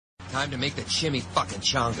Time to make the chimmy fucking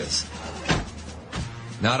chongas.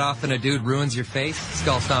 Not often a dude ruins your face,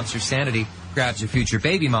 skull stomps your sanity, grabs your future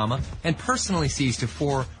baby mama, and personally sees to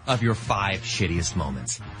 4 of your 5 shittiest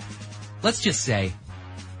moments. Let's just say,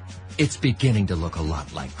 it's beginning to look a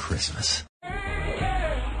lot like Christmas.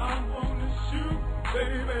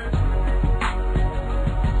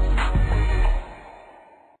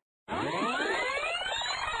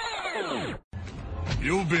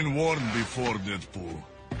 You've been warned before, Deadpool.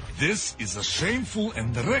 This is a shameful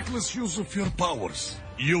and reckless use of your powers.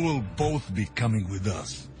 You will both be coming with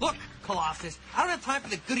us. Look, Colossus, I don't have time for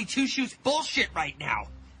the goody two-shoes bullshit right now.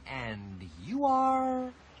 And you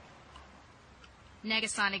are...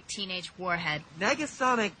 Negasonic Teenage Warhead.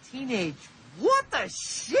 Negasonic Teenage... What the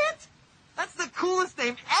shit? That's the coolest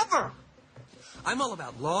name ever! I'm all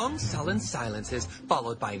about long, sullen silences,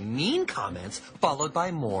 followed by mean comments, followed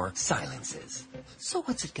by more silences. So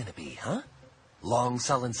what's it gonna be, huh? Long,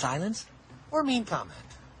 sullen silence or mean comment?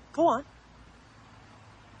 Go on.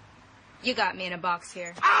 You got me in a box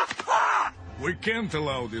here. We can't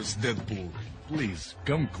allow this, Deadpool. Please,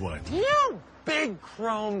 come quietly. You big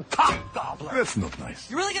chrome cock gobbler! That's not nice.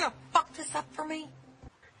 You really gonna fuck this up for me?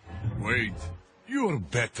 Wait, you're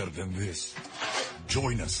better than this.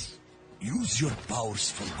 Join us. Use your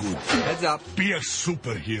powers for good. Heads up. Be a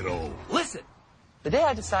superhero. Listen, the day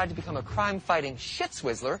I decided to become a crime-fighting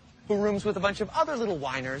shit-swizzler who rooms with a bunch of other little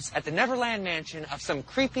whiners at the Neverland mansion of some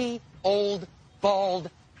creepy, old,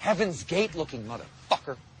 bald, Heaven's Gate-looking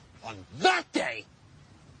motherfucker, on that day,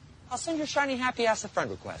 I'll send your shiny happy ass a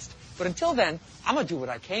friend request. But until then, I'm gonna do what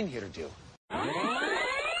I came here to do.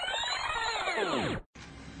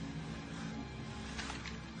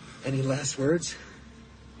 Any last words?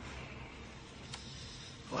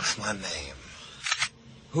 What's my name?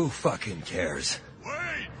 Who fucking cares?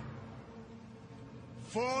 Wait!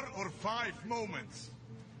 4 or 5 moments.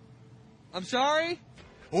 I'm sorry?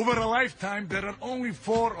 Over a lifetime, there are only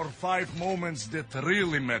 4 or 5 moments that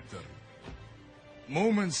really matter.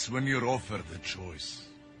 Moments when you're offered a choice.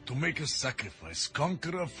 To make a sacrifice,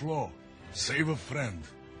 conquer a flaw, save a friend,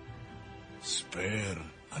 spare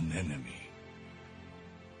an enemy.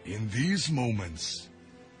 In these moments,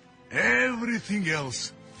 everything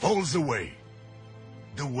else falls away.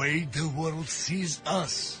 The way the world sees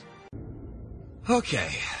us. Okay,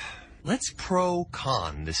 let's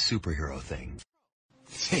pro-con this superhero thing.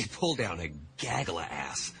 They pull down a gaggle of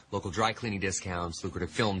ass. Local dry cleaning discounts, lucrative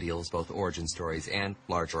film deals, both origin stories and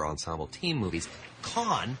larger ensemble team movies.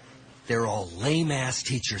 Con, they're all lame-ass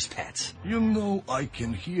teachers' pets. You know I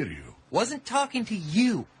can hear you. Wasn't talking to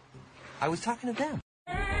you. I was talking to them.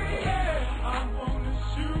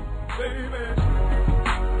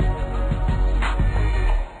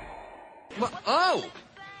 Well, oh!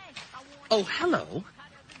 Oh, hello.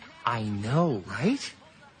 I know, right?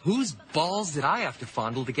 Whose balls did I have to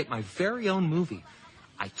fondle to get my very own movie?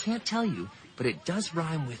 I can't tell you, but it does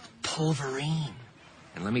rhyme with Pulverine.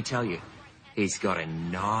 And let me tell you, he's got a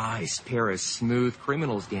nice pair of smooth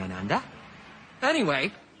criminals down under.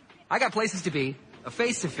 Anyway, I got places to be, a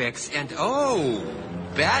face to fix, and oh,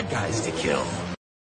 bad guys to kill.